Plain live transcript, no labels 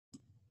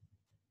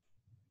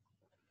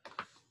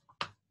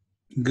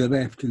Good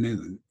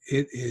afternoon.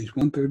 It is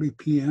 1:30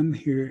 p.m.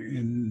 here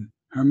in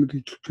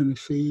Hermitage,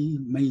 Tennessee,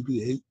 May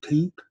the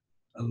 18th,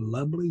 a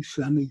lovely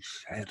sunny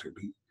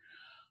Saturday.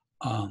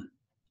 Um,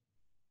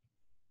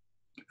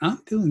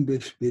 I'm doing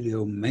this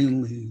video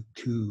mainly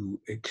to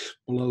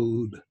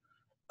explode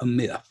a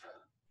myth,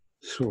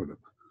 sort of,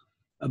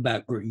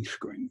 about green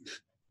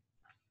screens.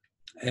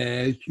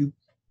 As you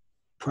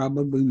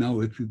probably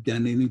know, if you've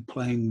done any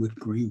playing with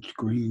green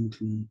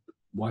screens and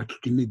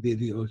watched any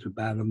videos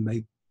about them,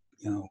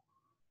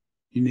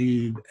 you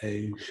need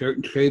a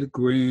certain shade of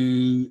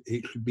green.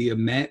 It should be a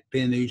matte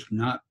finish,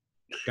 not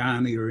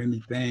shiny or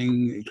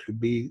anything.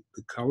 The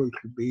color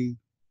should be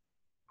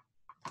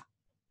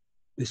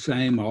the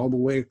same all the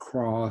way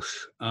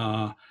across.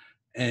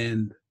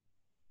 And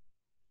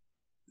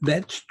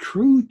that's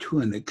true to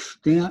an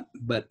extent,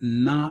 but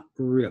not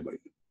really.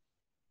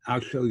 I'll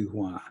show you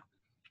why.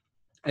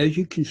 As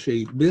you can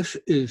see, this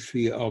is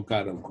the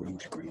Elgato green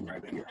screen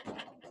right here,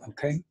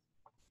 okay?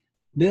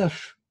 This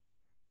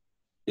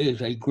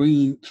is a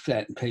green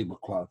satin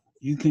tablecloth.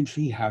 You can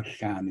see how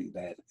shiny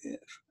that is,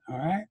 all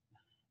right?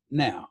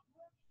 Now,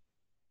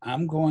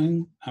 I'm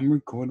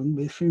recording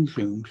this in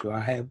Zoom, so I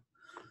have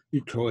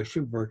the choice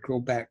of virtual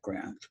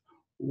backgrounds.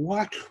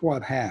 Watch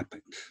what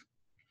happens.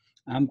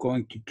 I'm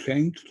going to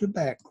change the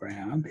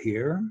background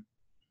here.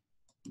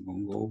 I'm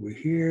going to go over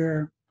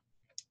here.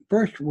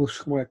 First, we'll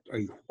select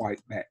a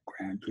white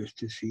background just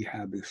to see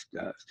how this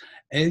does.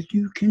 As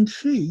you can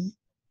see,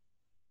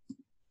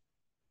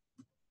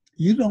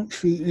 you don't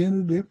see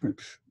any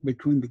difference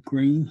between the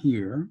green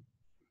here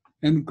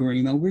and the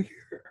green over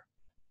here.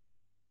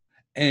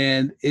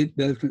 And it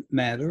doesn't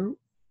matter.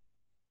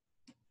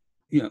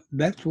 You know,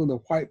 that's with a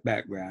white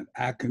background.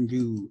 I can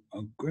do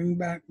a green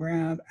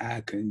background. I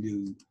can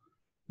do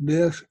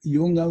this.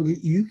 You'll know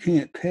that you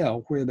can't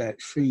tell where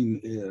that seam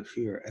is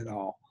here at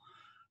all.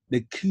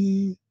 The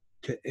key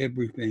to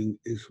everything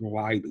is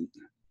lighting.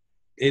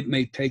 It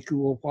may take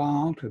you a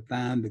while to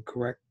find the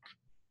correct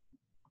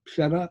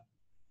setup,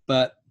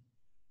 but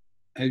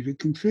as you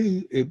can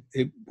see,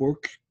 it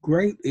works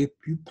great if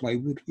you play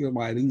with your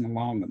lighting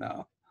long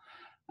enough.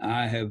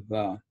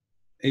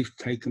 It's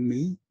taken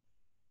me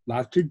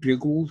lots of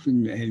jiggles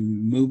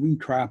and moving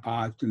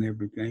tripods and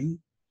everything.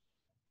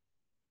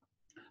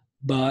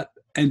 And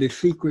the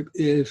secret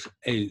is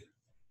a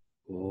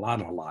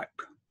lot of light.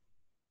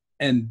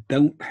 And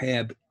don't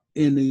have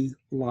any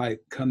light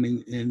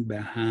coming in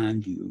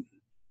behind you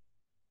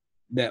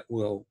that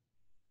will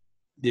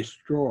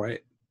destroy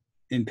it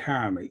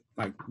entirely.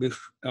 Like this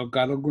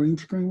Elgato green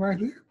screen right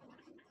here.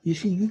 You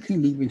see, you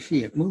can't even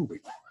see it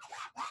moving.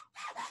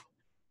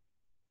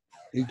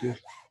 It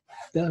just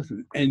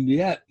doesn't. And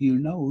yet, you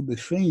know, the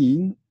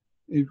seam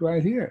is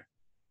right here.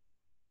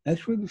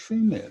 That's where the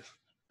seam is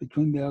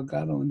between the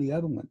Elgato and the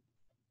other one.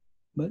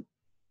 But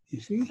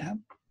you see how,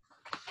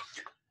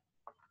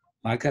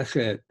 like I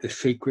said, the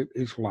secret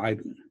is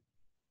lighting.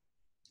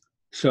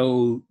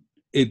 So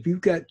if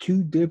you've got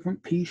two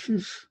different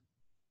pieces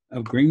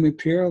of green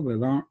material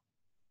that aren't,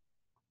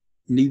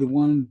 neither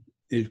one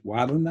is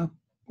wide enough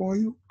for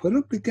you, put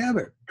them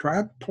together.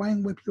 Try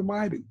playing with your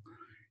lighting.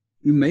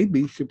 You may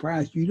be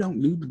surprised. You don't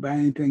need to buy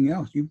anything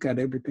else. You've got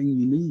everything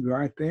you need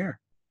right there.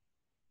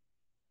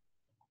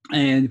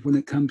 And when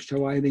it comes to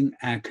lighting,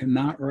 I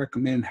cannot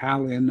recommend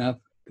highly enough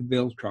the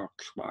Viltrox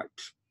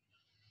lights.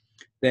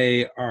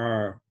 They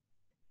are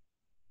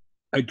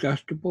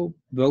adjustable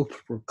both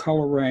for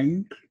color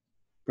range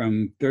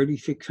from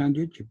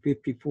 3600 to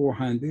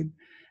 5400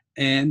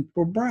 and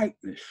for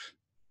brightness.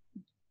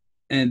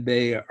 And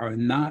they are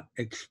not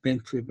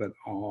expensive at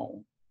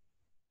all.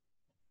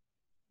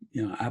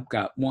 You know, I've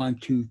got 1,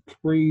 2,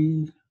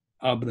 3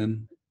 of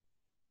them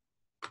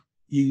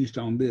used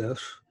on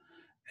this.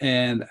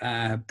 And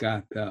I've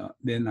got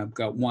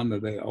one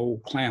of the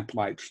old clamp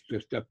lights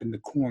just up in the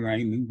corner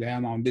aiming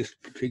down on this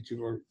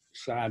particular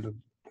side of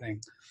the thing.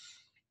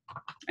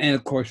 And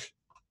of course,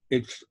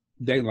 it's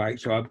daylight,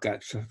 so I've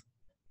got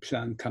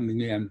sun coming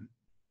in,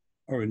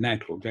 or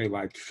natural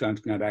daylight. The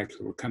sun's not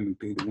actually coming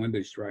through the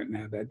windows right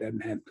now. That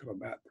doesn't happen until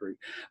about 3.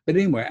 But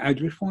anyway, I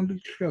just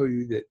wanted to show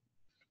you that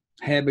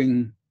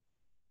having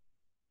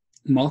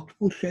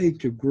multiple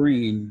shades of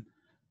green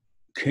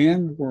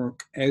can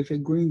work as a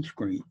green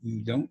screen.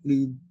 You don't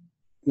need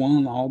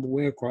one all the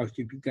way across.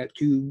 If you've got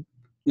two,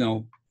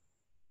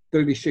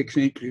 36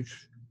 inches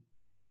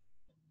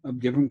of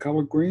different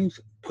color greens,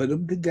 put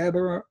them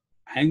together,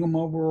 hang them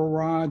over a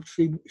rod,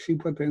 see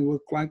what they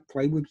look like,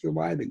 play with your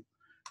lighting.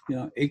 You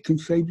know, it can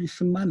save you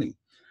some money.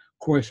 Of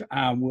course,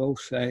 I will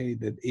say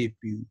that if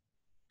you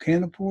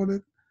can't afford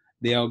it,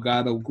 the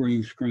Elgato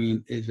green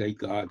screen is a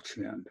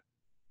godsend,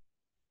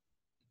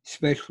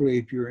 especially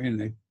if you're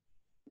in a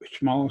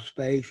small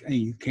space and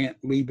you can't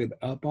leave it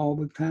up all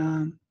the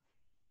time.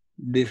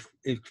 This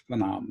is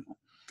phenomenal.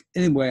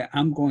 Anyway,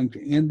 I'm going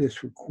to end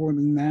this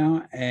recording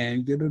now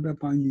and get it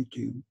up on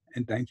YouTube.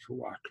 And thanks for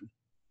watching.